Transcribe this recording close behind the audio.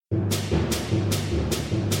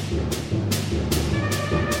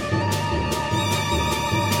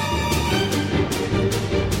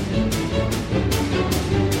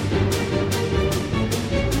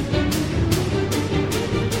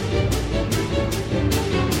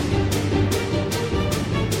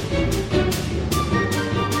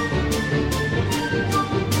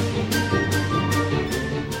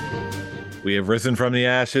We have risen from the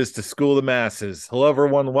ashes to school the masses. Hello,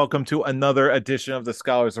 everyone. Welcome to another edition of the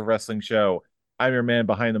Scholars of Wrestling show. I'm your man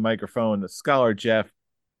behind the microphone, the Scholar Jeff,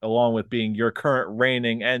 along with being your current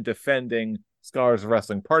reigning and defending Scholars of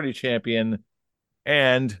Wrestling Party Champion.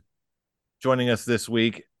 And joining us this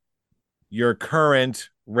week, your current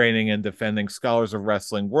reigning and defending Scholars of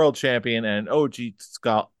Wrestling World Champion and OG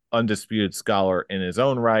Undisputed Scholar in his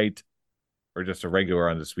own right, or just a regular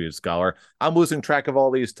Undisputed Scholar. I'm losing track of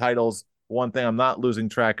all these titles. One thing I'm not losing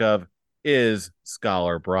track of is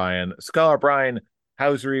Scholar Brian. Scholar Brian,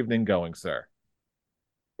 how's your evening going, sir?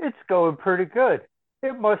 It's going pretty good.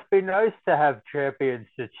 It must be nice to have champions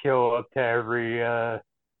that show up to every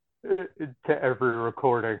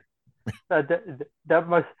recording. That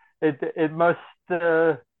must it must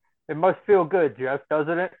it must feel good, Jeff,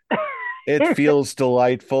 doesn't it? It feels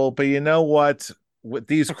delightful, but you know what? With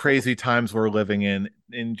these crazy times we're living in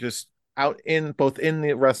just out in both in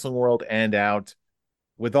the wrestling world and out,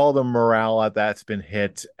 with all the morale that's been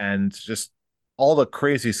hit and just all the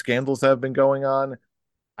crazy scandals that have been going on,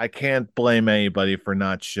 I can't blame anybody for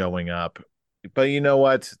not showing up. But you know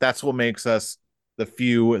what? That's what makes us the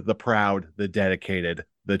few, the proud, the dedicated,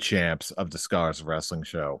 the champs of the Scars of Wrestling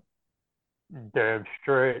show. Damn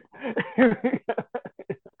straight.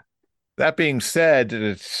 That being said,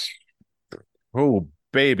 it's oh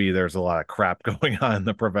baby, there's a lot of crap going on in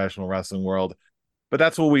the professional wrestling world. But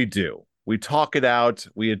that's what we do. We talk it out,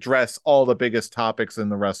 we address all the biggest topics in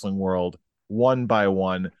the wrestling world one by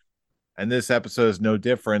one. And this episode is no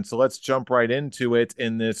different. So let's jump right into it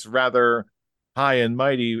in this rather high and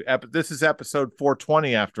mighty. This is episode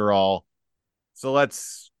 420 after all. So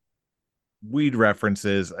let's weed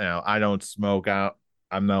references. I don't smoke out.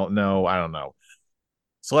 I'm no, I don't know.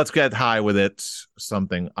 So let's get high with it.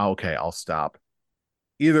 Something. Okay, I'll stop.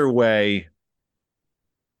 Either way,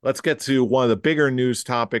 let's get to one of the bigger news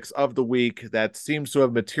topics of the week that seems to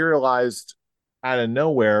have materialized out of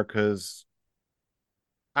nowhere because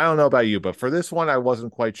I don't know about you, but for this one, I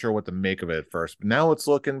wasn't quite sure what to make of it at first. But now it's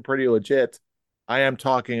looking pretty legit. I am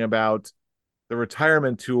talking about the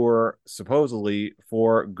retirement tour, supposedly,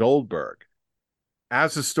 for Goldberg.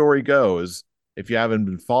 As the story goes, if you haven't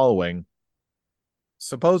been following,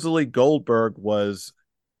 supposedly Goldberg was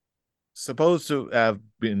supposed to have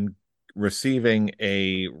been receiving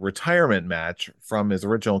a retirement match from his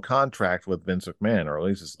original contract with Vince McMahon, or at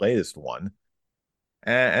least his latest one,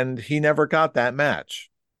 and he never got that match.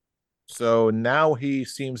 So now he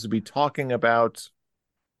seems to be talking about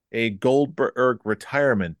a Goldberg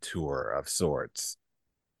retirement tour of sorts.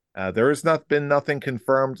 There has not been nothing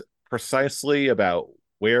confirmed precisely about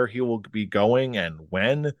where he will be going and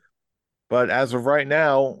when, but as of right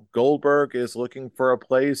now, Goldberg is looking for a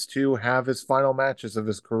place to have his final matches of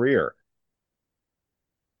his career.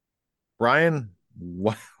 Brian,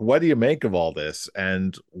 what do you make of all this,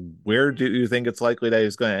 and where do you think it's likely that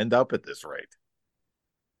he's going to end up at this rate?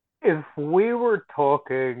 If we were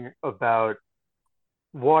talking about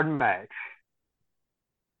one match,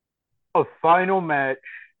 a final match,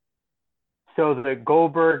 so that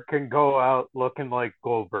Goldberg can go out looking like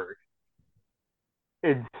Goldberg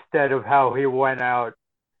instead of how he went out.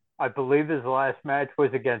 I believe his last match was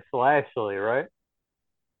against Lashley, right?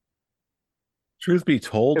 Truth be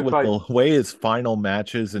told, If with I the way his final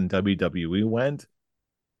matches in WWE went,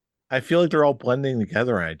 I feel like they're all blending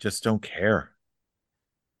together and I just don't care.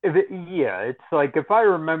 Yeah, it's like if I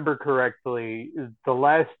remember correctly, the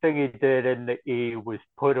last thing he did in the E was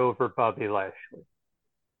put over Bobby Lashley,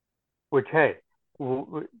 which hey,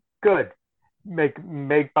 good.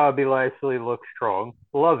 Make Bobby Lashley look strong.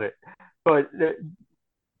 Love it. But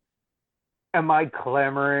am I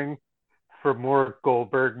clamoring for more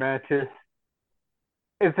Goldberg matches?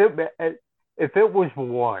 If it was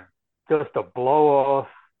one, just a blow off,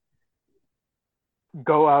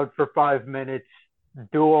 go out for 5 minutes,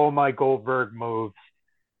 do all my Goldberg moves,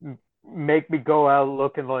 make me go out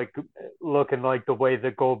looking like the way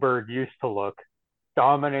that Goldberg used to look,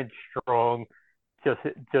 dominant, strong. Just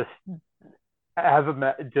just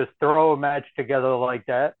just throw a match together like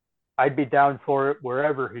that. I'd be down for it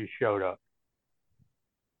wherever he showed up.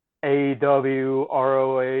 AEW,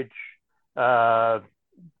 ROH, uh,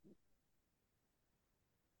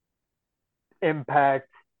 Impact,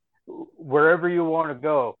 wherever you want to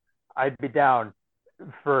go, I'd be down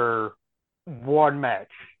for one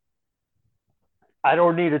match. I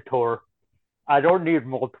don't need a tour. I don't need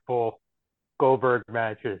multiple Goldberg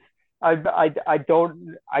matches. I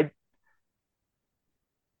don't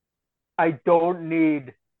I don't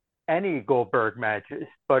need any Goldberg matches.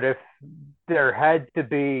 But if there had to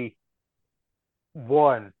be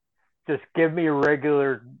one, just give me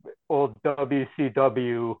regular old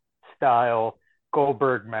WCW style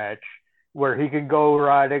Goldberg match where he can go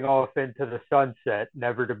riding off into the sunset,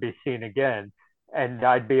 never to be seen again, and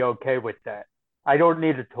I'd be okay with that. I don't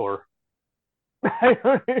need a tour. I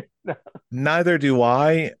don't need, Neither do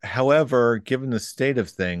I. However, given the state of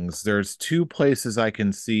things, there's two places I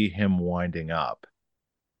can see him winding up.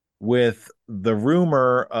 With the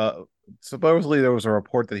rumor, supposedly there was a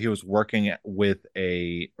report that he was working with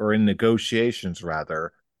or in negotiations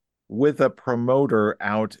rather, with a promoter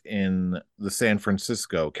out in the San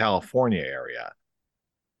Francisco, California area.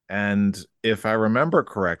 And if I remember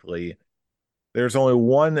correctly, there's only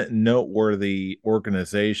one noteworthy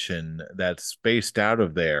organization that's based out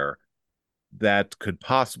of there that could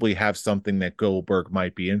possibly have something that Goldberg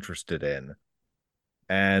might be interested in.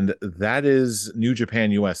 And that is New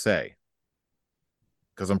Japan USA.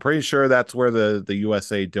 Because I'm pretty sure that's where the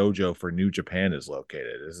USA dojo for New Japan is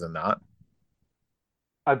located, is it not?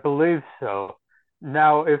 I believe so.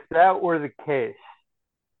 Now, if that were the case,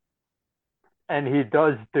 and he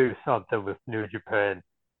does do something with New Japan,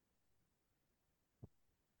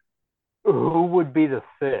 who would be the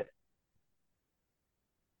fit?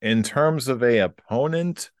 In terms of a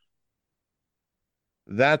opponent,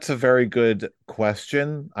 that's a very good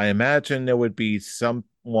question. I imagine there would be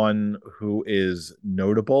someone who is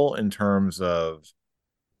notable in terms of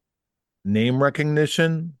name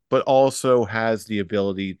recognition, but also has the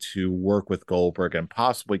ability to work with Goldberg and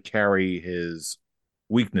possibly carry his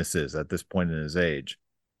weaknesses at this point in his age.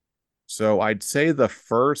 So I'd say the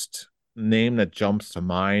first name that jumps to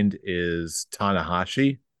mind is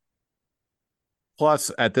Tanahashi.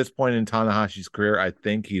 Plus, at this point in Tanahashi's career, I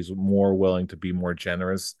think he's more willing to be more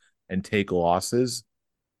generous and take losses.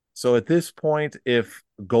 So at this point, if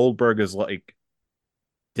Goldberg is like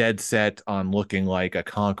dead set on looking like a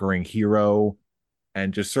conquering hero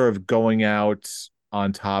and just sort of going out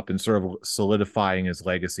on top and sort of solidifying his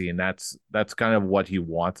legacy, and that's kind of what he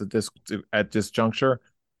wants at this juncture.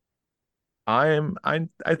 I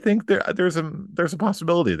think there's a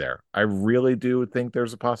possibility there. I really do think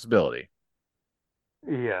there's a possibility.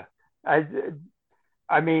 Yeah, I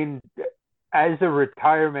I mean, as a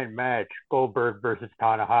retirement match, Goldberg versus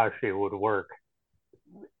Tanahashi would work.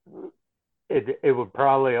 It would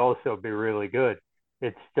probably also be really good.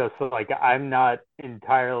 It's just like I'm not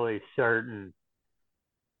entirely certain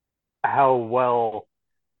how well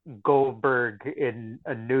Goldberg in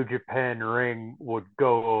a New Japan ring would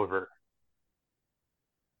go over.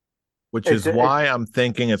 Which is It's why I'm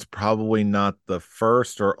thinking it's probably not the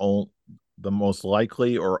first the most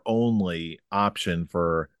likely or only option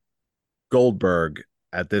for Goldberg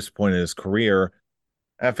at this point in his career.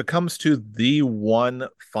 If it comes to the one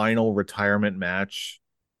final retirement match,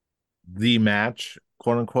 the match,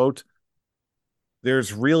 quote unquote,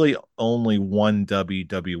 there's really only one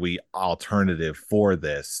WWE alternative for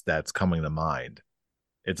this that's coming to mind.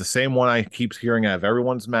 It's the same one I keep hearing out of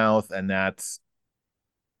everyone's mouth, and that's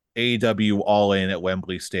AEW All In at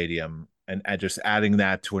Wembley Stadium, and just adding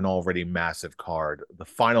that to an already massive card. The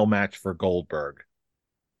final match for Goldberg.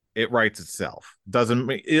 It writes itself.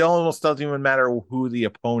 It almost doesn't even matter who the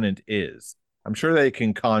opponent is. I'm sure they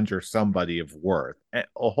can conjure somebody of worth. A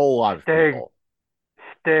whole lot of Sting, people.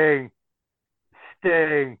 Sting,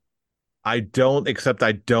 Sting. Except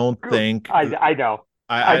I don't think I know.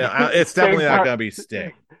 it's Sting definitely not going to be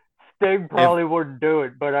Sting. Sting If probably wouldn't do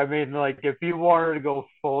it, but I mean, like, if you wanted to go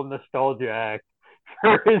full nostalgia act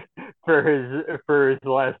for his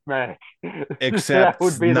last match, that would except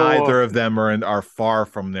be the one. neither of them are far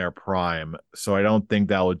from their prime, so I don't think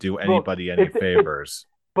that would do Well, anybody any it favors.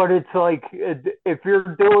 but it's like if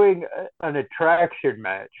you're doing an attraction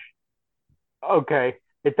match, okay,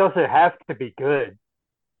 it doesn't have to be good.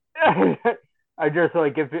 I just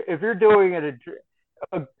like if you're doing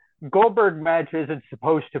a Goldberg match isn't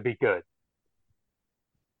supposed to be good.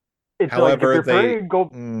 It's like However, they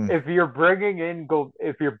if you're bringing in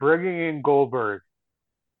Goldberg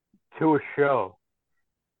to a show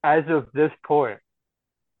as of this point,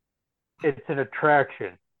 it's an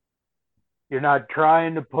attraction. You're not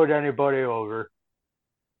trying to put anybody over.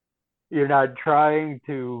 You're not trying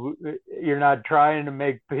to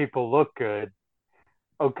make people look good.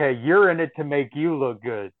 Okay, you're in it to make you look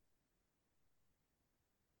good.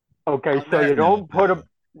 Okay, on that note though,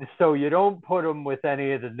 so you don't put him with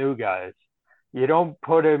any of the new guys. You don't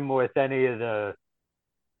put him with any of the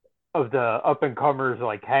up and comers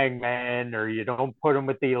like Hangman, or you don't put him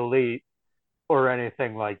with the elite or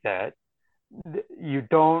anything like that. You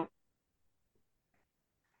don't.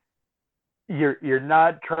 You're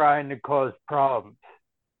not trying to cause problems.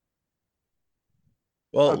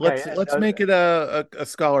 well, Okay, let's make it a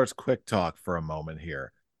scholar's quick talk for a moment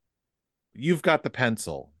here. You've got the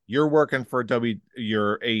pencil. You're working for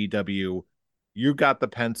your AEW. You got the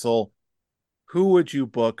pencil. Who would you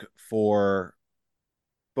book for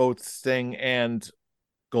both Sting and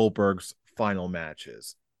Goldberg's final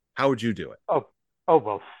matches? How would you do it? Oh, oh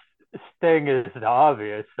well, Sting is the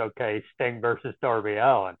obvious. Okay, Sting versus Darby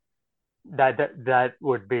Allin. That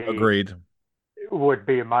Agreed. would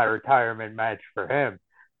be my retirement match for him.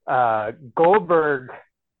 Goldberg,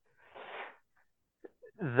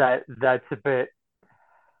 that's a bit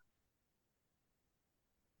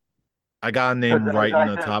I got a because name right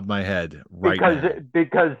in the top of my head right because now.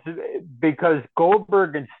 because because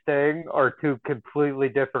Goldberg and Sting are two completely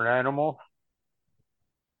different animals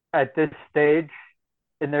at this stage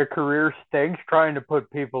in their career. Sting's trying to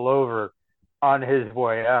put people over on his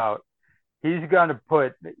way out. He's gonna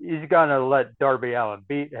let Darby Allin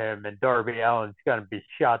beat him, and Darby Allin's gonna be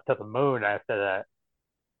shot to the moon after that.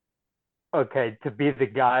 Okay, to be the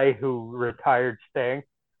guy who retired Sting,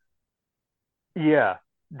 yeah,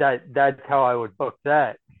 that's how I would book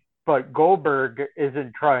that. But Goldberg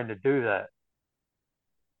isn't trying to do that.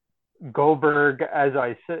 Goldberg,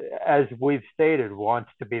 as we've stated, wants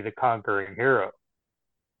to be the conquering hero.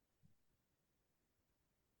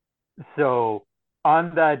 So,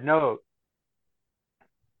 on that note,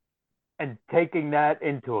 and taking that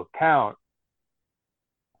into account,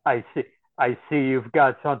 I see I see you've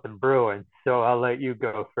got something brewing. So I'll let you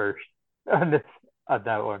go first on this on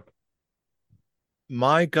that one.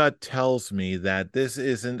 My gut tells me that this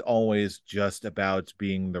isn't always just about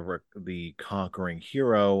being the conquering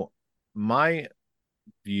hero. My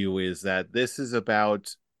view is that this is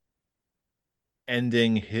about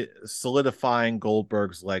solidifying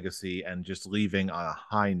Goldberg's legacy and just leaving on a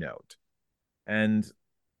high note. And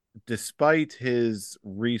despite his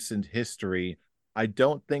recent history, I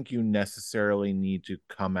don't think you necessarily need to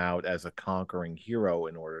come out as a conquering hero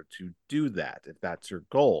in order to do that, if that's your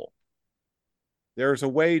goal. There's a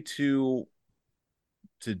way to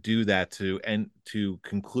do that to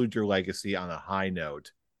conclude your legacy on a high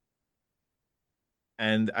note.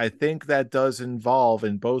 And I think that does involve,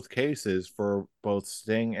 in both cases, for both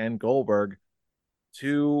Sting and Goldberg,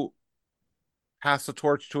 to pass the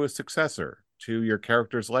torch to a successor to your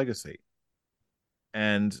character's legacy.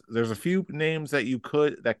 And there's a few names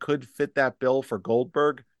that could fit that bill for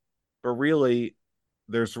Goldberg, but really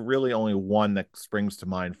there's really only one that springs to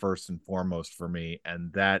mind first and foremost for me,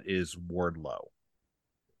 and that is Wardlow.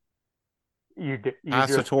 You Pass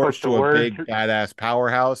the just put torch the to a words. big badass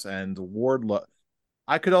powerhouse, and Wardlow.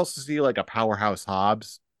 I could also see like a powerhouse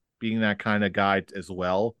Hobbs being that kind of guy as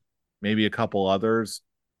well, maybe a couple others.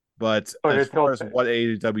 But But as it's far all. as what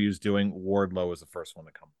AEW is doing, Wardlow is the first one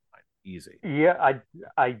to come to mind. Easy. Yeah,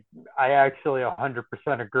 I I actually 100%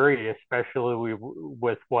 agree, especially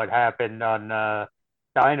with what happened on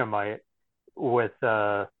Dynamite with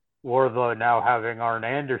Wardlow now having Arn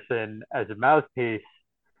Anderson as a mouthpiece.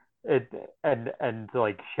 It and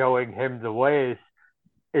like showing him the ways.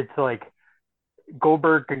 It's like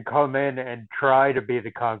Goldberg can come in and try to be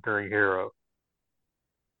the conquering hero.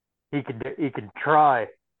 He can try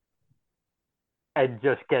and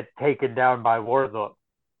just get taken down by Wardlow,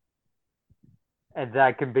 and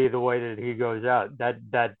that can be the way that he goes out.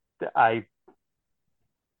 That I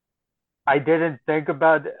I didn't think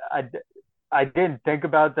about I didn't think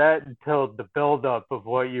about that until the buildup of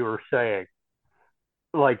what you were saying.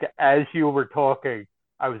 Like as you were talking,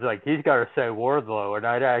 I was like, he's got to say Wardlow, and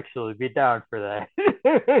I'd actually be down for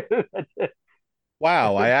that.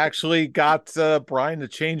 Wow, I actually got Brian to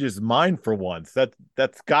change his mind for once.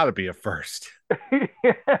 That's got to be a first.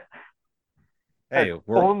 Hey, And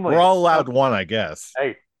we're only all allowed okay, one, I guess,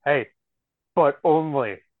 hey, hey, but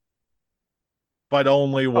only but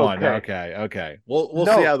only one. okay. Okay, okay. We'll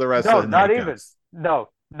see No, how the rest of no, the not night even. goes. No,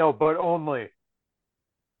 no, but only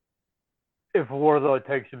if Wardlow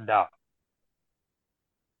takes him down.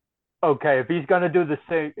 Okay, if he's gonna do the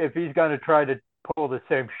same, if he's gonna try to pull the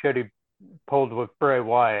same shit he pulled with Bray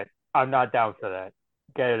Wyatt, I'm not down for that.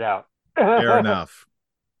 Get it out. Fair enough.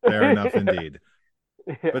 Fair enough yeah. indeed.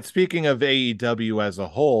 But speaking of AEW as a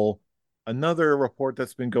whole, another report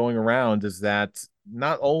that's been going around is that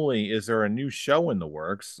not only is there a new show in the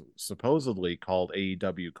works, supposedly called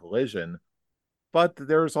AEW Collision, but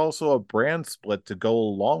there's also a brand split to go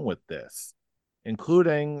along with this,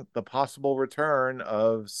 including the possible return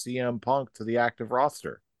of CM Punk to the active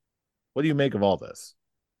roster. What do you make of all this?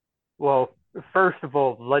 Well, first of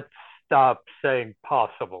all, let's stop saying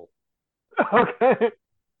possible. Okay.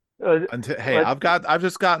 Hey, Let's. I've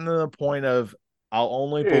just gotten to the point of I'll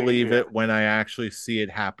only believe Yeah. it when I actually see it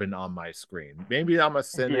happen on my screen. Maybe I'm a Yeah.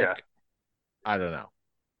 cynic. I don't know.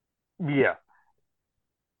 Yeah.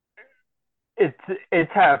 it's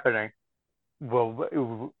it's happening.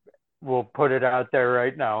 We'll put it out there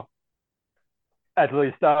right now. At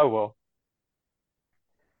least I will.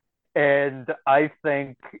 And I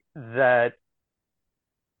think that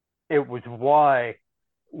it was why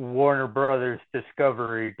Warner Brothers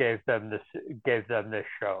Discovery gave them this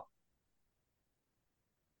show.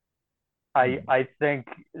 Hmm. I think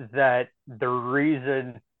that the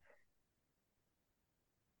reason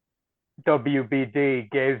WBD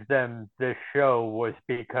gave them this show was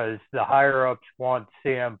because the higher ups want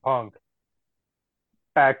CM Punk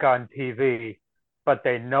back on TV, but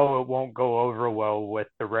they know it won't go over well with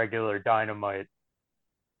the regular Dynamite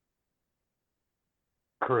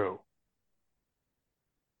crew.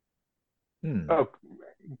 Hmm. Oh,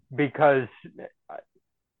 because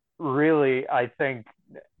really, I think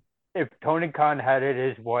if Tony Khan had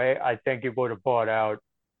it his way, I think he would have bought out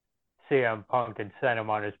CM Punk and sent him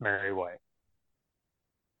on his merry way.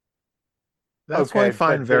 That's what I Okay,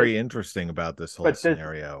 find very interesting about this whole but this,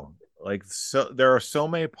 scenario. Like, so there are so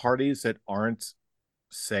many parties that aren't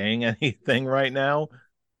saying anything right now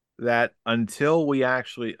that until we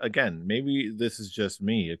actually, again, maybe this is just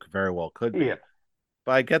me, it very well could yeah, be,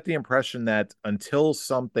 but I get the impression that until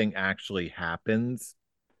something actually happens,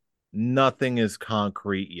 nothing is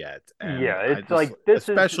concrete yet. And yeah, I it's just, like this is,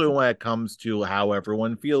 especially when it comes to how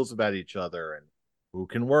everyone feels about each other and who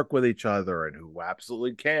can work with each other and who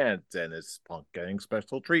absolutely can't, and is Punk getting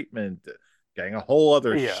special treatment, getting a whole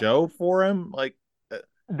other yeah, show for him? Like, uh,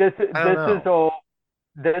 I don't this is know. all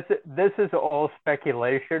this is all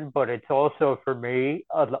speculation, but it's also for me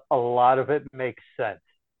a lot of it makes sense.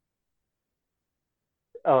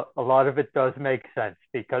 A lot of it does make sense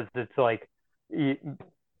because it's like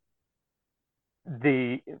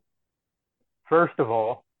the first of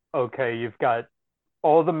all, okay, you've got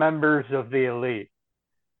all the members of the elite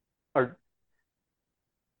are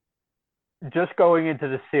just going into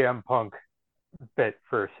the CM Punk bit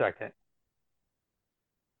for a second.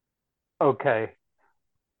 Okay,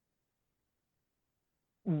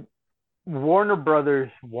 Warner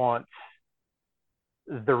Brothers wants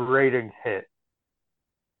the ratings hit,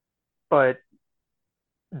 but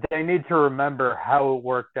they need to remember how it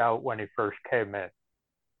worked out when he first came in.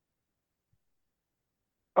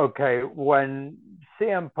 Okay, when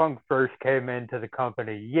CM Punk first came into the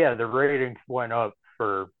company, yeah, the ratings went up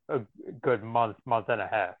for a good month and a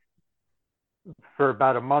half. For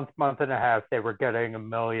about a month and a half, they were getting 1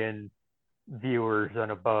 million viewers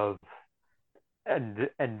and above, and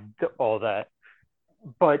all that.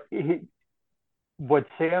 But what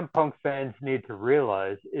CM Punk fans need to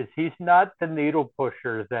realize is he's not the needle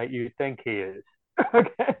pusher that you think he is.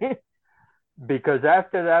 Okay, because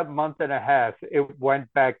after that month and a half, it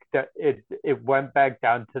went back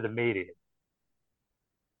down to the median.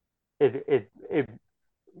 It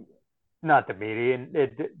not the median.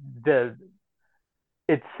 The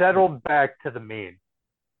it settled back to the mean.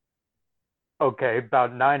 Okay,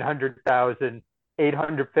 about 900,000,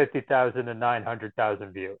 850,000, and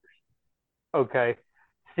 900,000 viewers. Okay,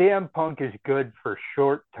 CM Punk is good for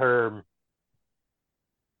short term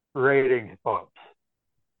ratings bumps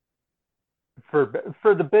for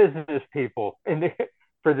the business people and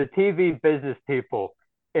for the TV business people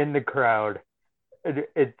in the crowd.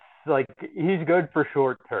 It's like he's good for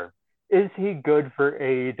short term. Is he good for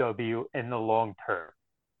AEW in the long term?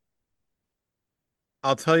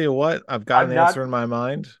 I'll tell you what, I've got an I'm not. answer in my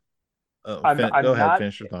mind. Go I'm ahead, not.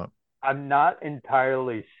 finish your thought. I'm not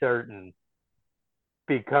entirely certain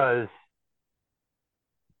because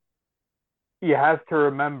you have to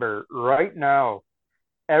remember right now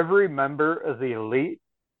every member of the elite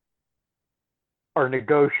are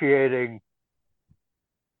negotiating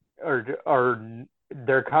or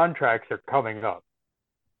their contracts are coming up.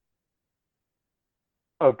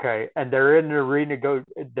 Okay, and they're in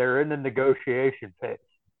the negotiation phase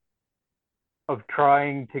of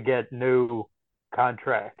trying to get new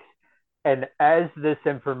contracts. And as this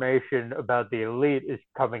information about the elite is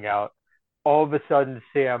coming out, all of a sudden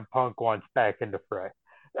CM Punk wants back into fray.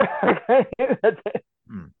 Okay, that's it.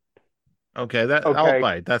 Hmm. Okay, that I'll Okay,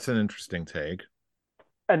 bite. That's an interesting take.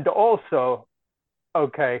 and also,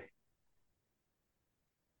 okay,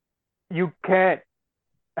 you can't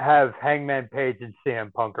have Hangman Page and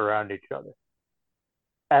CM Punk around each other,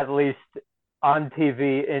 at least on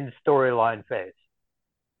TV in storyline phase.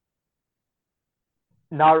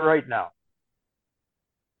 Not right now,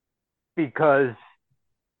 because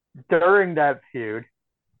during that feud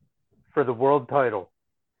for the world title,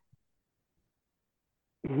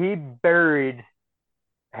 he buried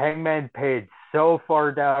Hangman Page so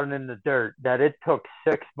far down in the dirt that it took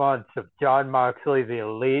 6 months of John Moxley, the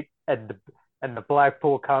Elite, and and the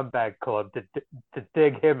Blackpool Combat Club to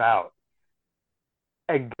dig him out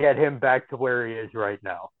and get him back to where he is right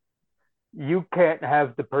now. You can't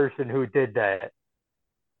have the person who did that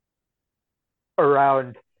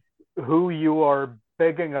around who you are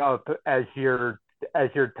bigging up as your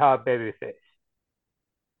top babyface.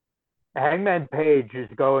 Hangman Page is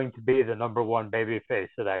going to be the number one babyface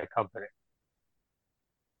of that company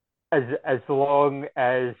as as long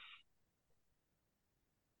as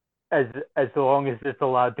it's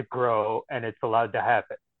allowed to grow and it's allowed to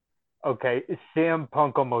happen. Okay, CM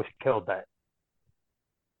Punk almost killed that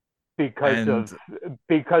because And of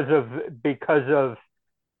because of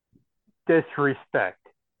disrespect.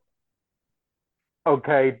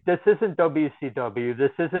 Okay, this isn't WCW.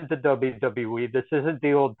 This isn't the WWE. This isn't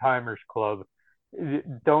the Old Timers Club.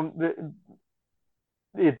 Don't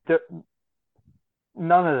it,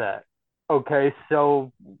 none of that. Okay,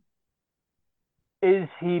 so is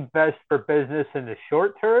he best for business in the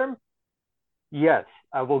short term? Yes,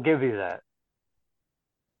 I will give you that.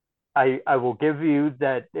 I will give you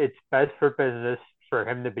that it's best for business for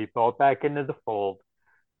him to be brought back into the fold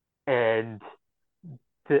and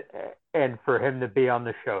to and for him to be on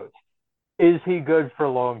the shows. Is he good for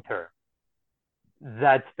long term?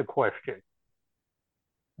 That's the question.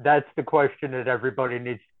 That's the question that everybody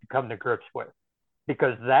needs to come to grips with.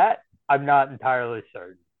 Because that I'm not entirely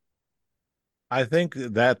certain. I think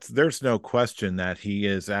that there's no question that he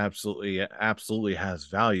is absolutely has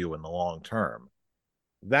value in the long term.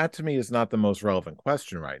 That to me is not the most relevant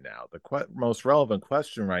question right now. The most relevant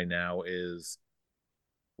question right now is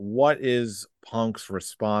what is Punk's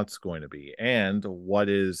response going to be, and what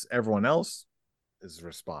is everyone else's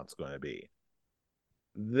response going to be?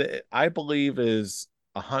 I believe is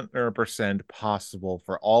 100% possible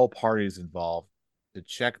for all parties involved to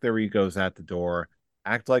check their egos at the door,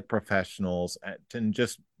 act like professionals, and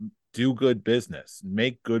just do good business,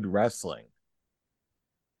 make good wrestling.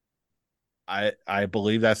 I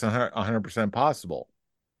believe that's 100% possible.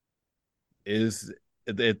 Is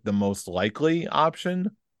it the most likely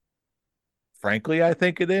option? Frankly, I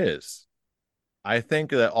think it is. I think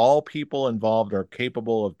that all people involved are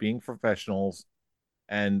capable of being professionals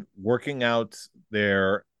and working out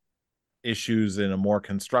their issues in a more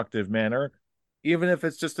constructive manner, even if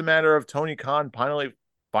it's just a matter of Tony Khan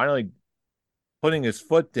finally putting his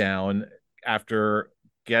foot down after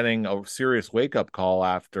getting a serious wake up call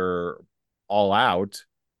after All Out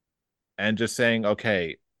and just saying,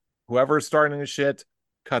 okay, whoever's starting the shit,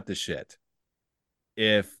 cut the shit.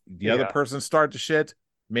 If the other Yeah. person starts the shit,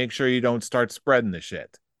 make sure you don't start spreading the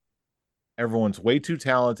shit. Everyone's way too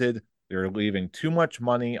talented. They're leaving too much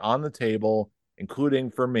money on the table, including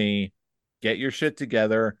for me. Get your shit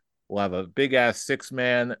together. We'll have a big ass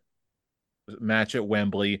 6-man match at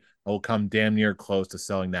Wembley. We'll come damn near close to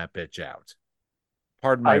selling that bitch out.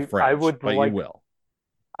 Pardon my I French, would but you like will.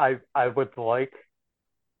 I would like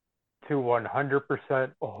to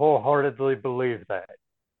 100% wholeheartedly believe that.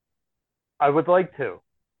 I would like to.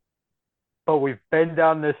 But we've been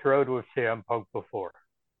down this road with CM Punk before.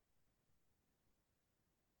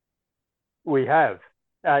 We have.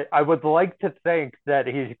 I would like to think that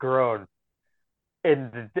he's grown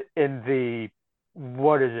in the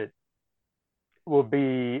what is it? Will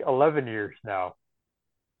be 11 years now.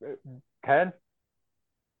 10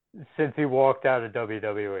 since he walked out of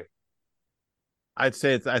WWE. I'd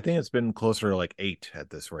say I think it's been closer to like 8 at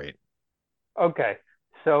this rate. Okay.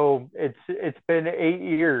 So it's been 8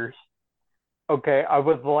 years. Okay, I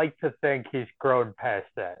would like to think he's grown past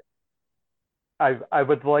that. I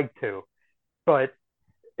would like to, but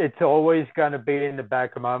it's always going to be in the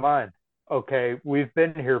back of my mind. Okay, we've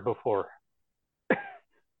been here before.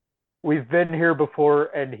 We've been here before,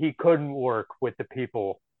 and he couldn't work with the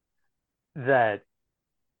people that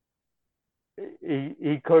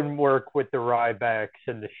he couldn't work with the Rybacks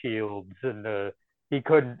and the Shields and the he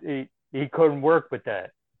couldn't work with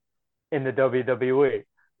that in the WWE.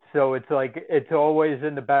 So it's like it's always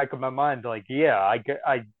in the back of my mind. Like, yeah,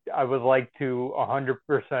 I would like to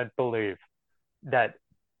 100% believe that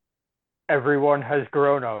everyone has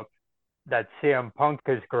grown up, that CM Punk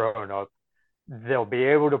has grown up. They'll be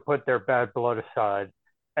able to put their bad blood aside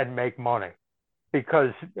and make money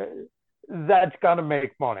because that's gonna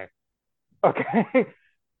make money. Okay,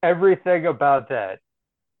 everything about that.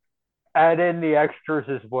 Add in the extras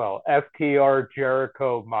as well. FTR,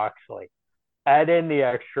 Jericho, Moxley. Add in the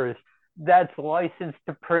extras. That's licensed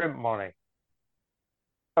to print money.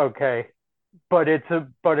 Okay, but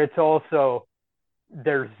it's also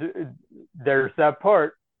there's there's that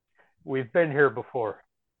part. We've been here before.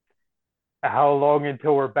 How long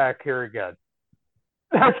until we're back here again?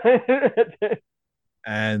 That's it.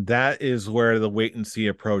 And that is where the wait and see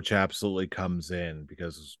approach absolutely comes in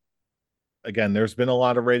because, again, there's been a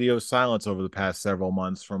lot of radio silence over the past several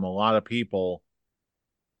months from a lot of people.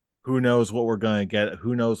 Who knows what we're going to get?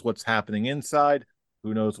 Who knows what's happening inside?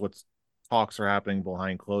 Who knows what talks are happening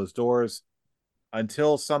behind closed doors?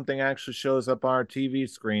 Until something actually shows up on our TV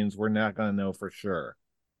screens, we're not going to know for sure.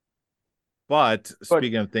 But But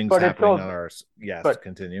speaking of things but it's happening all on our, yes, but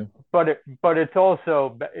continue. but it's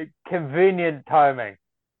also convenient timing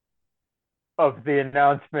of the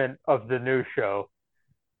announcement of the new show.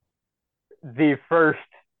 The first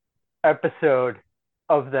episode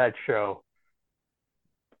of that show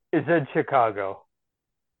is in Chicago.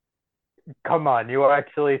 Come on, you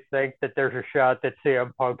actually think that there's a shot that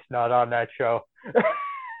CM Punk's not on that show?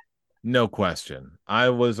 No question. I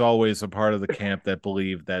was always a part of the camp that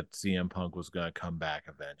believed that CM Punk was going to come back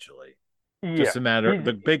eventually. Yeah, Just a matter, he's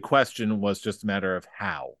the big question was just a matter of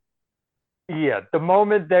how. yeah. The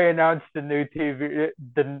moment they announced the new TV,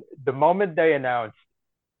 the moment they announced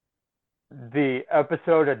the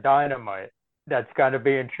episode of Dynamite that's going to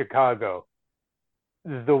be in Chicago,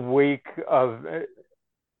 the week of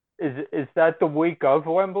is that the week of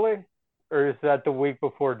Wembley, or is that the week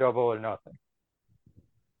before Double or Nothing?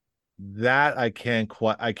 That I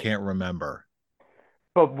can't remember.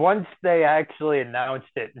 But once they actually announced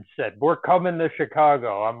it and said we're coming to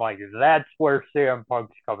Chicago, I'm like, that's where CM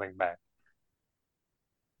Punk's coming back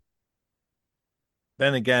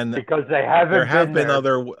Then again, because they haven't been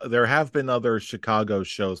there. there have been other Chicago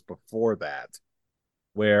shows before that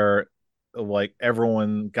where like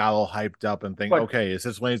everyone got all hyped up and think, But okay, is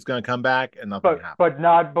this when he's going to come back? And nothing happened.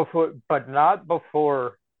 not before. But not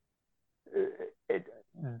before. It,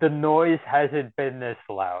 the noise hasn't been this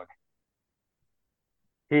loud.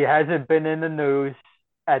 He hasn't been in the news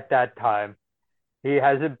at that time. He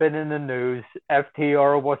hasn't been in the news.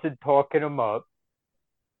 FTR wasn't talking him up,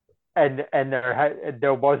 and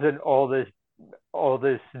there wasn't all this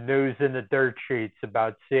news in the dirt sheets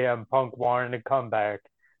about CM Punk wanting to come back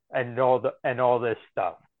and all this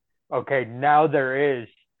stuff. Okay, now there is.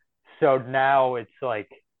 So now it's like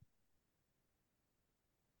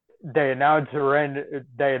they announce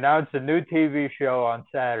a new TV show on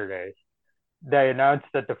Saturdays. They announced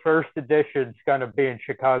that the first edition is going to be in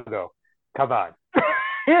Chicago. Come on.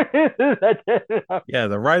 That's it. Yeah,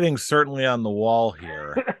 the writing's certainly on the wall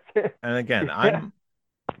here. And again, Yeah.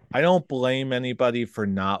 I don't blame anybody for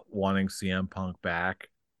not wanting CM Punk back.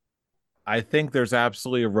 I think there's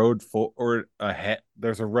absolutely a road for or ahead.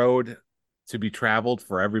 There's a road to be traveled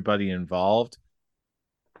for everybody involved,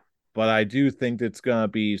 but I do think it's gonna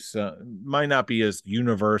be might not be as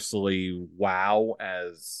universally wow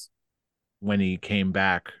as when he came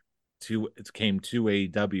back to it came to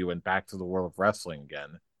AEW and back to the world of wrestling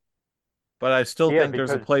again. But I still Yeah, think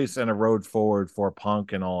there's a because place and a road forward for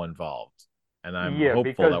Punk and all involved, and I'm yeah, hopeful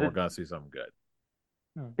because that we're it's gonna see something good.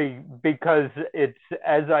 because it's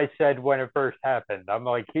as I said when it first happened. I'm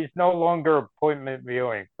like, he's no longer appointment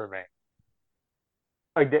viewing for me.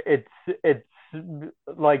 Like it's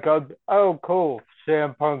like oh cool,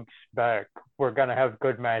 Sam Punk's back. We're gonna have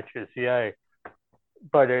good matches, yay.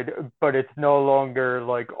 But it's no longer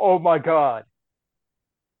like oh my god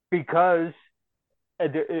because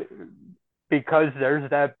it, it, because there's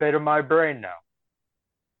that bit of my brain now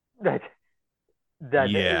that that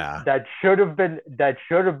Yeah. that should have been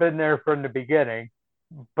there from the beginning.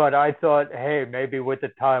 But I thought, hey, maybe with the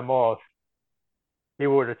time off, he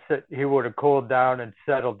would have cooled down and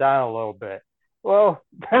settled down a little bit. Well,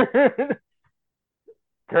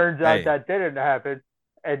 turns out Hey, that didn't happen,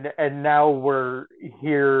 and now we're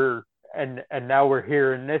here, and now we're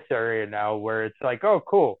here in this area now where it's like, oh,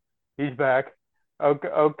 cool, he's back. Okay,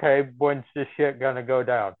 okay, when's this shit gonna go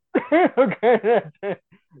down? Okay,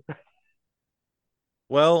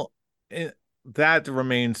 well, that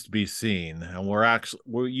remains to be seen, and we're actually,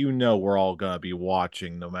 we're all gonna be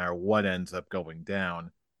watching no matter what ends up going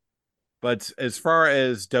down. But as far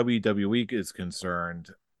as WWE is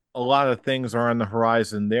concerned, a lot of things are on the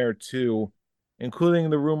horizon there too, including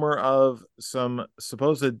the rumor of some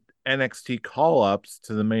supposed NXT call ups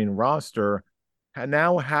to the main roster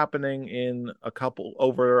now happening in a couple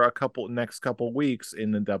next couple weeks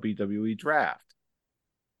in the WWE draft.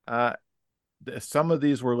 Uh, some of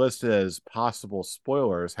these were listed as possible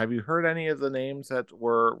spoilers. Have you heard any of the names that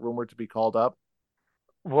were rumored to be called up?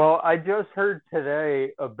 well, I just heard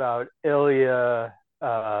today about Ilya.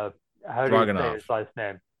 How do you say his Dragunov. last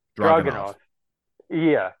name? Dragunov. Dragunov.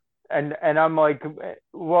 Yeah, and I'm like,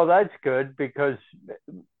 well, that's good because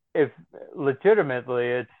if legitimately,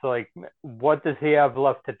 it's like, what does he have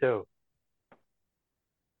left to do?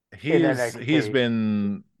 in He's NXT.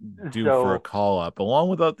 been due for a So call up, along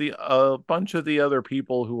with the a bunch of the other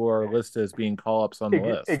people who are listed as being call ups on the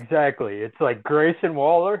list. exactly, it's like Grayson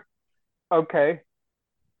Waller. Okay,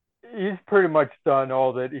 he's pretty much done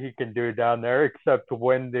all that he can do down there, except to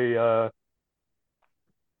win the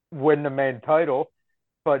main title.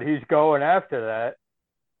 But he's going after that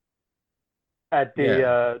at the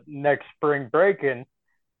Yeah, next spring break-in.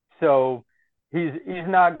 So he's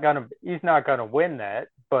not gonna win that,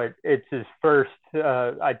 but it's his first.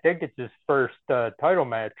 I think it's his first title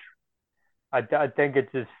match. I think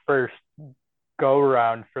it's his first go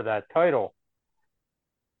around for that title.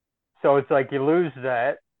 So it's like you lose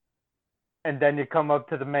that, and then you come up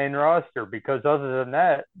to the main roster because other than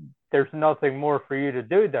that, there's nothing more for you to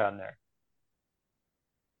do down there.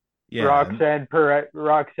 yeah, and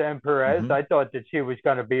Roxanne Perez. mhm. I thought that she was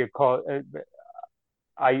going to be a call.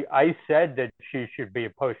 I said that she should be a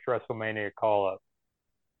post WrestleMania call up.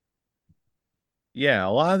 Yeah. A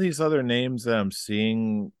lot of these other names that I'm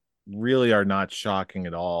seeing really are not shocking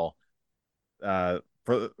at all.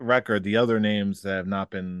 For the record, the other names that have not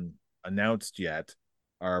been announced yet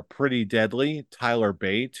are Pretty Deadly, Tyler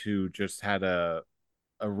Bate, who just had a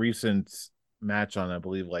recent match on, I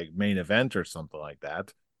believe, like main event or something like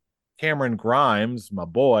that. Cameron Grimes, my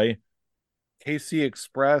boy, KC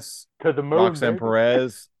Express, To the moon, Roxanne baby.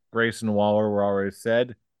 Perez, Grayson Waller were already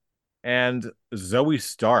said, and Zoe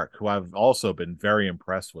Stark, who I've also been very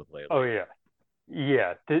impressed with Oh lately. yeah,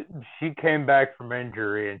 yeah. She came back from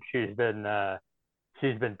injury and she's been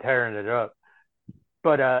tearing it up.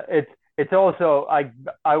 But it's also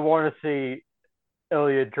I want to see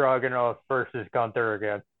Ilya Dragunov versus Gunther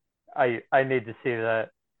again. I need to see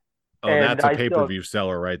that. Oh, And that's a I saw pay-per-view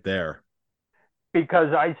seller right there.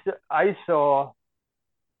 because I saw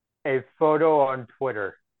a photo on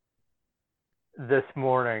Twitter this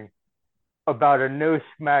morning about a new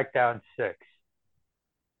SmackDown 6.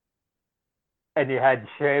 And you had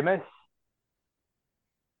Sheamus,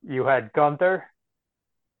 you had Gunther,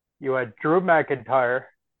 you had Drew McIntyre,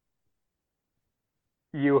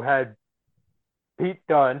 you had Pete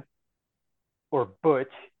Dunne, or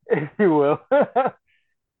Butch, if you will.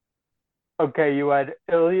 Okay, you had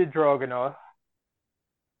Ilya Dragunov,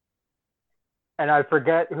 and I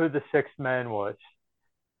forget who the sixth man was.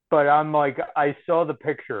 But I'm like, I saw the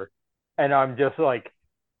picture, and I'm just like,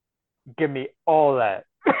 give me all that.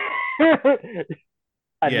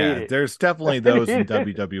 I need Yeah, it. there's definitely I those in need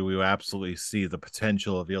it. WWE who absolutely see the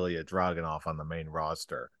potential of Ilya Dragunov on the main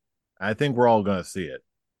roster. I think we're all going to see it.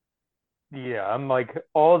 Yeah, I'm like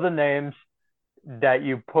all the names that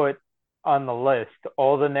you put on the list,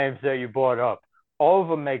 all the names that you brought up, all of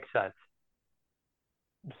them make sense.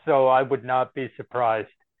 So I would not be surprised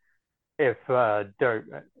if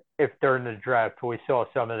if during the draft we saw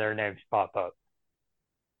some of their names pop up.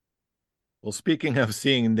 Well, speaking of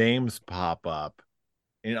seeing names pop up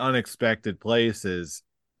in unexpected places,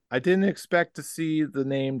 I didn't expect to see the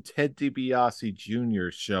name Ted DiBiase Jr.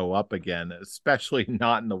 show up again, especially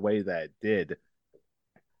not in the way that it did.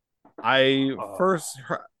 I Uh, first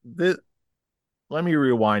heard this. Let me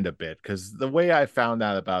rewind a bit because the way I found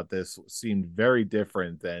out about this seemed very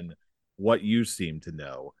different than what you seem to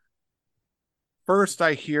know. First,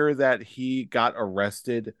 I hear that he got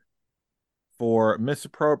arrested for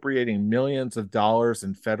misappropriating millions of dollars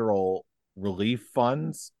in federal relief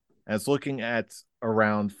funds and is looking at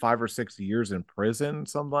around 5 or 6 years in prison,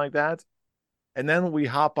 something like that. And then we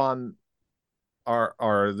hop on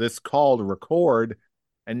our this call to record,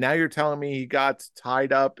 and now you're telling me he got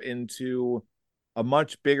tied up into a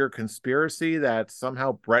much bigger conspiracy that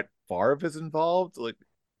somehow Brett Favre is involved. Like,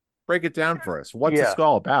 break it down for us. What's this yeah,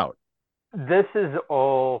 all about? this is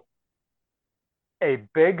all a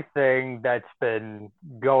big thing that's been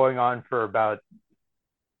going on for about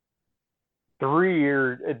 3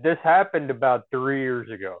 years. This happened about 3 years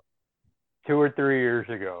ago, 2 or 3 years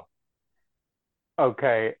ago.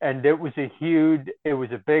 Okay, and it was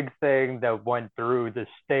a big thing that went through the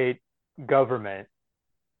state government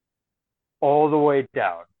all the way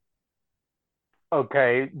down.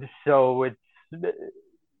 Okay, so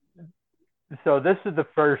this is the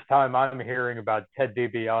first time I'm hearing about Ted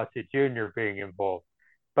DiBiase Jr. being involved,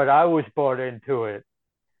 but I was bought into it.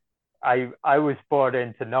 I was bought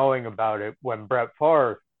into knowing about it when Brett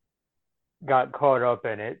Favre got caught up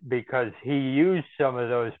in it because he used some of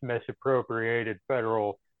those misappropriated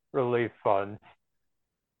federal relief funds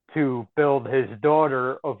to build his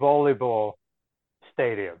daughter a volleyball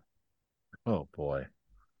stadium. Oh boy.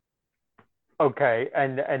 Okay,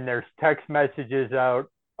 and there's text messages out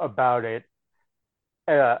about it,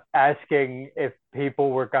 asking if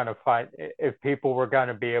people were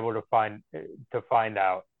gonna be able to find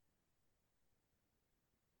out.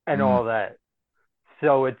 and Mm. all that.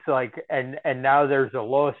 So it's like, and now there's a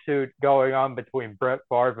lawsuit going on between Brett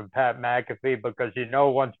Favre and Pat McAfee because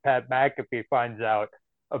once Pat McAfee finds out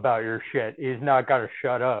about your shit, he's not gonna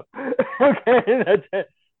shut up. Okay, that's it.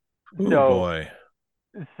 Oh So boy.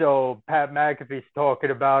 so Pat McAfee's talking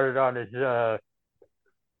about it on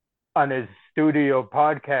his studio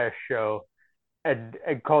podcast show, and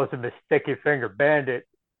calls him a sticky finger bandit.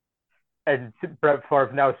 And Brett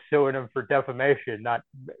Favre now suing him for defamation, not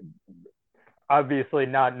obviously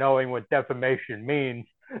not knowing what defamation means.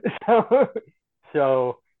 So,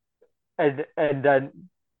 so and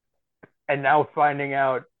now finding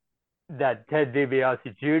out that Ted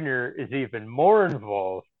DiBiase Jr. is even more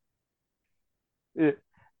involved.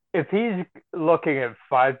 If he's looking at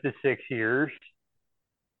 5 to 6 years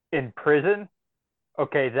in prison,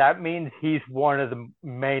 okay, that means he's one of the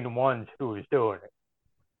main ones who is doing it.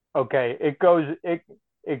 Okay, it goes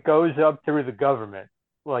up through the government,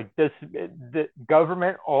 like the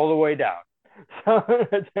government all the way down. So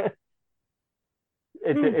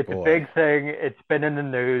Oh it's a boy. big thing. It's been in the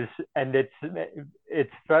news, and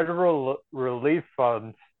it's federal relief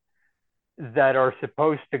funds that are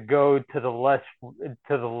supposed to go to the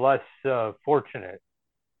less fortunate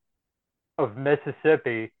of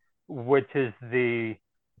Mississippi, which is the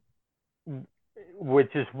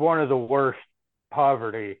which is one of the worst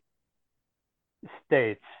poverty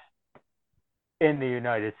states in the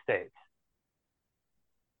United States,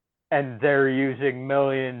 and they're using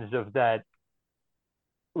millions of that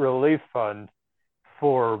relief fund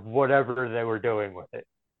for whatever they were doing with it.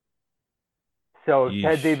 So if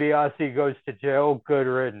Ted Yeesh. DiBiase goes to jail, good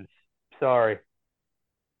riddance. Sorry.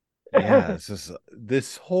 Yeah, it's just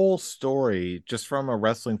this whole story, just from a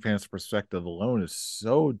wrestling fan's perspective alone, is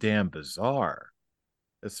so damn bizarre.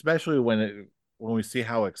 Especially when we see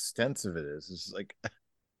how extensive it is. It's like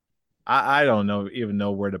I don't know even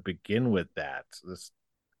know where to begin with that. This,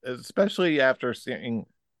 especially after seeing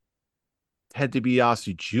Ted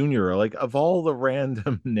DiBiase Jr. Like of all the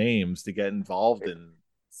random names to get involved in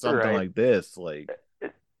something Right. like this, like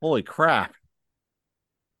holy crap.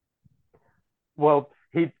 Well,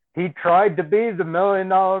 he tried to be the $1 million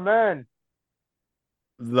man,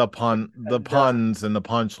 The and puns and the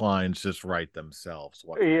punchlines just write themselves.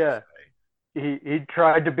 What can you yeah, say? he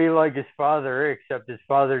tried to be like his father, except his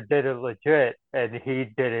father did it legit, and he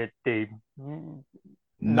did it the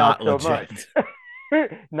not Not so much,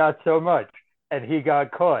 legit. not so much, and he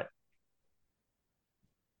got caught.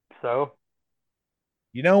 So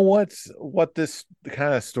You know what this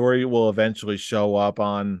kind of story will eventually show up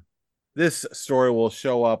on? This story will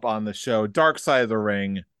show up on the show Dark Side of the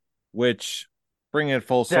Ring, which bringing it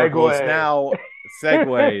full circle is segue. now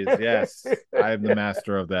segues. Yes, I am the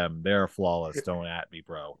master of them. They're flawless. Don't at me,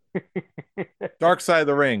 bro. Dark Side of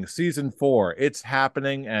the Ring, season 4. It's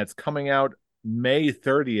happening and it's coming out May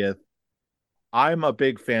 30th. I'm a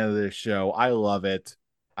big fan of this show. I love it.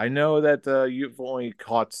 I know that you've only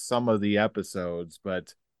caught some of the episodes,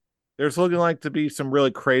 but there's looking like to be some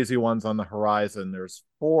really crazy ones on the horizon. There's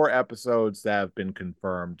 4 episodes that have been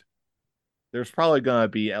confirmed. There's probably going to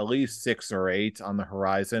be at least 6 or 8 on the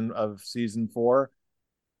horizon of season 4.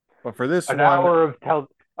 But for this an one, hour of tell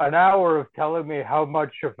an hour of telling me how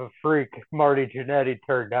much of a freak Marty Jannetty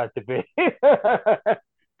turned out to be.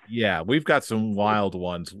 yeah, we've got some wild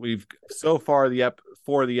ones. We've so far the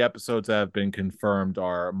 4 of the episodes that have been confirmed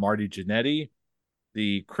are Marty Jannetty,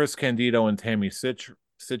 the Chris Candido and Tammy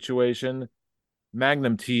situation,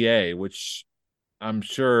 Magnum TA, which I'm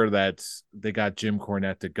sure that they got Jim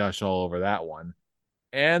Cornette to gush all over that one.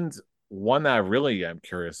 And one that I really am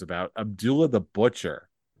curious about, Abdullah the Butcher.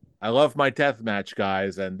 I love my death match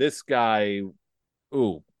guys, and this guy,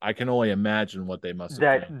 ooh, I can only imagine what they must have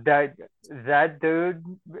that gone. that that dude,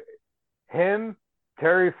 him,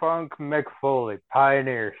 Terry Funk, Mick Foley,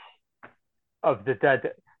 of the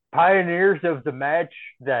that pioneers of the match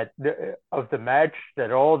that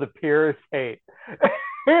all the purists hate.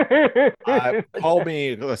 Call me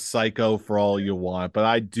a psycho for all you want, but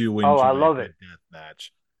I do Oh, enjoy I a love it. good death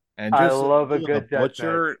match. And I just love a Abdullah the good death match.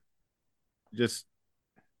 Butcher, just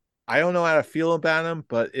I don't know how to feel about him,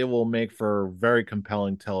 but it will make for very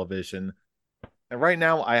compelling television. And right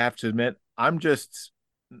now, I have to admit, I'm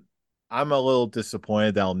a little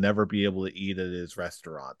disappointed that I'll never be able to eat at his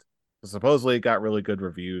restaurant. Supposedly, it got really good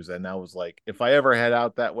reviews, and I was like, if I ever head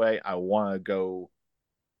out that way, I want to go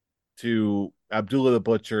to Abdullah the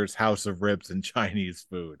Butcher's House of Ribs and Chinese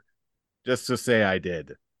food, just to say I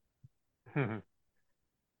did. I'm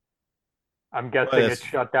But guessing it's it's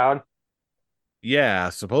shut down. yeah,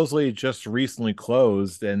 supposedly it just recently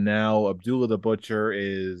closed, and now Abdullah the Butcher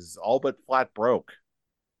is all but flat broke.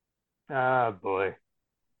 Ah, boy.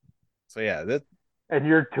 So yeah, that and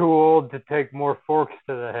you're too old to take more forks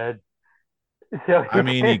to the head. So I you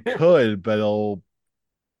mean he can. could, but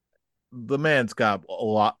the man's got a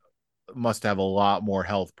lot must have a lot more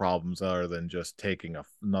health problems other than just taking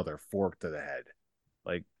another fork to the head.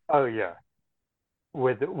 Like, Oh yeah,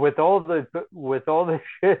 with all the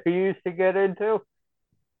shit he used to get into,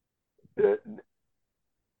 uh,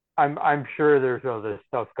 I'm sure there's other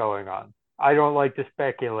stuff going on. I don't like to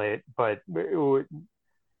speculate, but with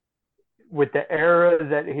the era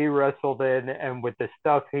that he wrestled in and with the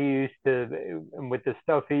stuff he used to and with the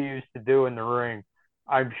stuff he used to do in the ring,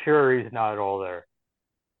 I'm sure he's not all there.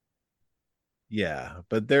 yeah,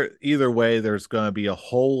 but there either way, there's going to be a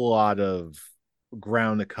whole lot of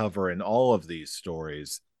ground to cover in all of these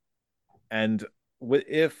stories, and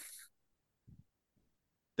if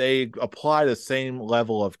they apply the same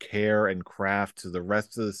level of care and craft to the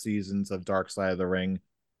rest of the seasons of Dark Side of the Ring,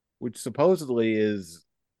 which supposedly is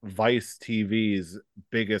Vice TV's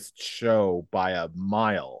biggest show by a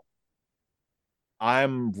mile. I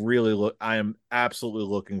am absolutely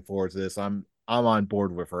looking forward to this. I'm on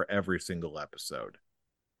board with her every single episode.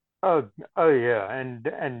 Oh, oh yeah, and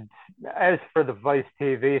as for the Vice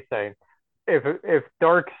TV thing, if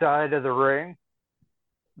Dark Side of the Ring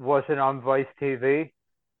wasn't on Vice TV,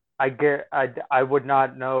 I would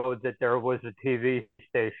not know that there was a TV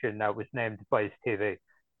station that was named Vice TV.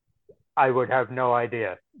 I would have no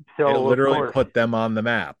idea. It So of literally course, put them on the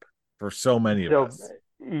map for so many of so us.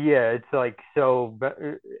 yeah, it's like so.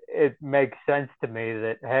 It makes sense to me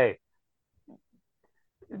that hey,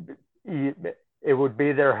 it would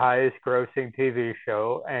be their highest grossing TV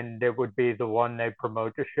show, and it would be the one they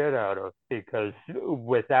promote the shit out of because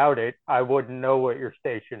without it, I wouldn't know what your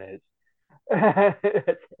station is.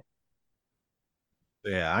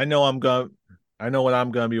 Yeah, I know what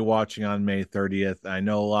I'm going to be watching on May 30th. I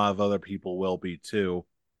know a lot of other people will be too.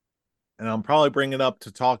 And I'm probably bringing it up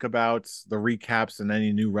to talk about the recaps and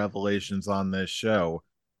any new revelations on this show.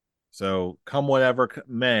 So, come whatever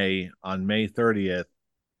may on May 30th,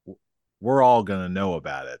 we're all going to know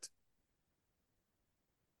about it.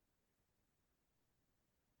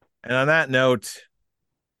 And on that note,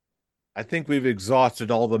 I think we've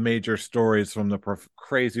exhausted all the major stories from the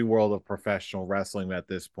crazy world of professional wrestling at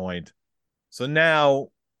this point. So now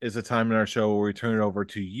is the time in our show where we turn it over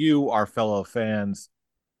to you, our fellow fans.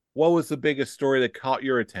 What was the biggest story that caught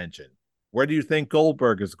your attention? Where do you think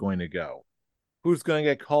Goldberg is going to go? Who's going to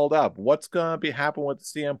get called up? What's going to be happening with the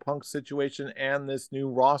CM Punk situation and this new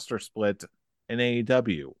roster split in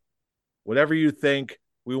AEW? Whatever you think,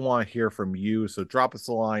 we want to hear from you. So drop us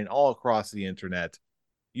a line all across the internet,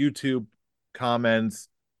 YouTube comments,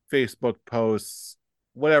 Facebook posts,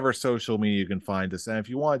 whatever social media you can find us. And if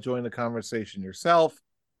you want to join the conversation yourself,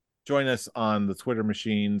 join us on the Twitter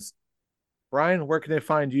machines. Brian, where can they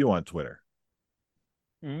find you on Twitter?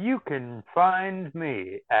 You can find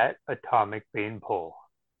me at Atomic Beanpole.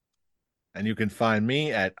 And you can find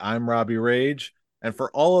me at I'm Robbie Rage. And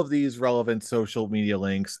for all of these relevant social media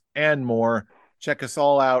links and more, check us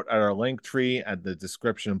all out at our link tree at the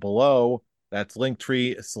description below. That's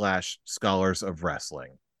linktree/scholars of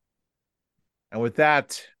wrestling. And with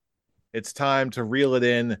that, it's time to reel it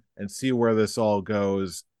in and see where this all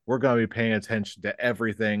goes. We're going to be paying attention to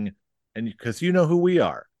everything. And because you know who we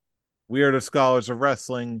are the scholars of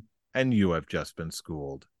wrestling, and you have just been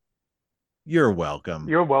schooled. You're welcome.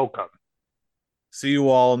 You're welcome. See you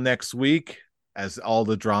all next week as all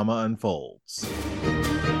the drama unfolds.